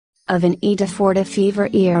Avenida de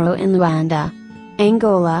Fevereiro in Luanda,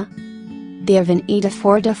 Angola. The Avenida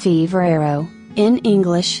de Fevereiro, in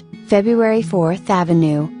English, February 4th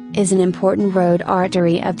Avenue, is an important road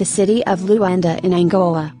artery of the city of Luanda in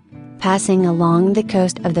Angola. Passing along the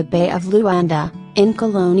coast of the Bay of Luanda, in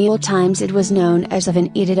colonial times it was known as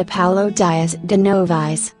Avenida de Paulo de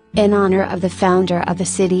Novais, in honor of the founder of the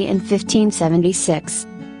city in 1576.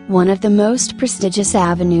 One of the most prestigious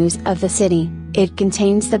avenues of the city, it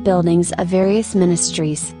contains the buildings of various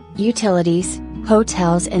ministries, utilities,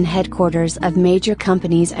 hotels and headquarters of major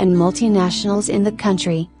companies and multinationals in the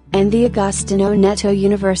country, and the Agostinho Neto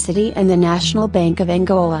University and the National Bank of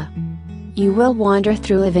Angola. You will wander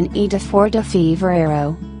through Avenida de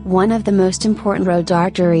Fevereiro, one of the most important road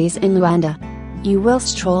arteries in Luanda. You will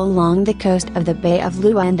stroll along the coast of the Bay of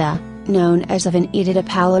Luanda, known as Avenida de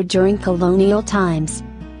Paulo during colonial times.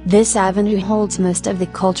 This avenue holds most of the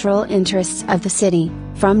cultural interests of the city,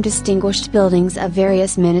 from distinguished buildings of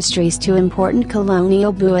various ministries to important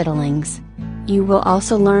colonial buidlings. You will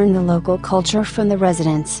also learn the local culture from the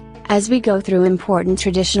residents, as we go through important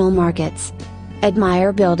traditional markets.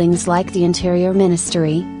 Admire buildings like the Interior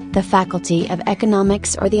Ministry, the Faculty of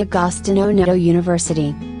Economics or the Agostinho Neto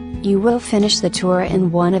University. You will finish the tour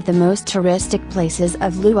in one of the most touristic places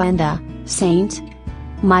of Luanda, St.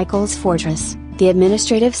 Michael's Fortress, the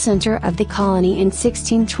administrative center of the colony in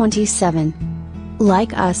 1627.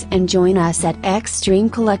 Like us and join us at Extreme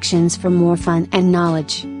Collections for more fun and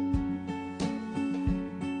knowledge.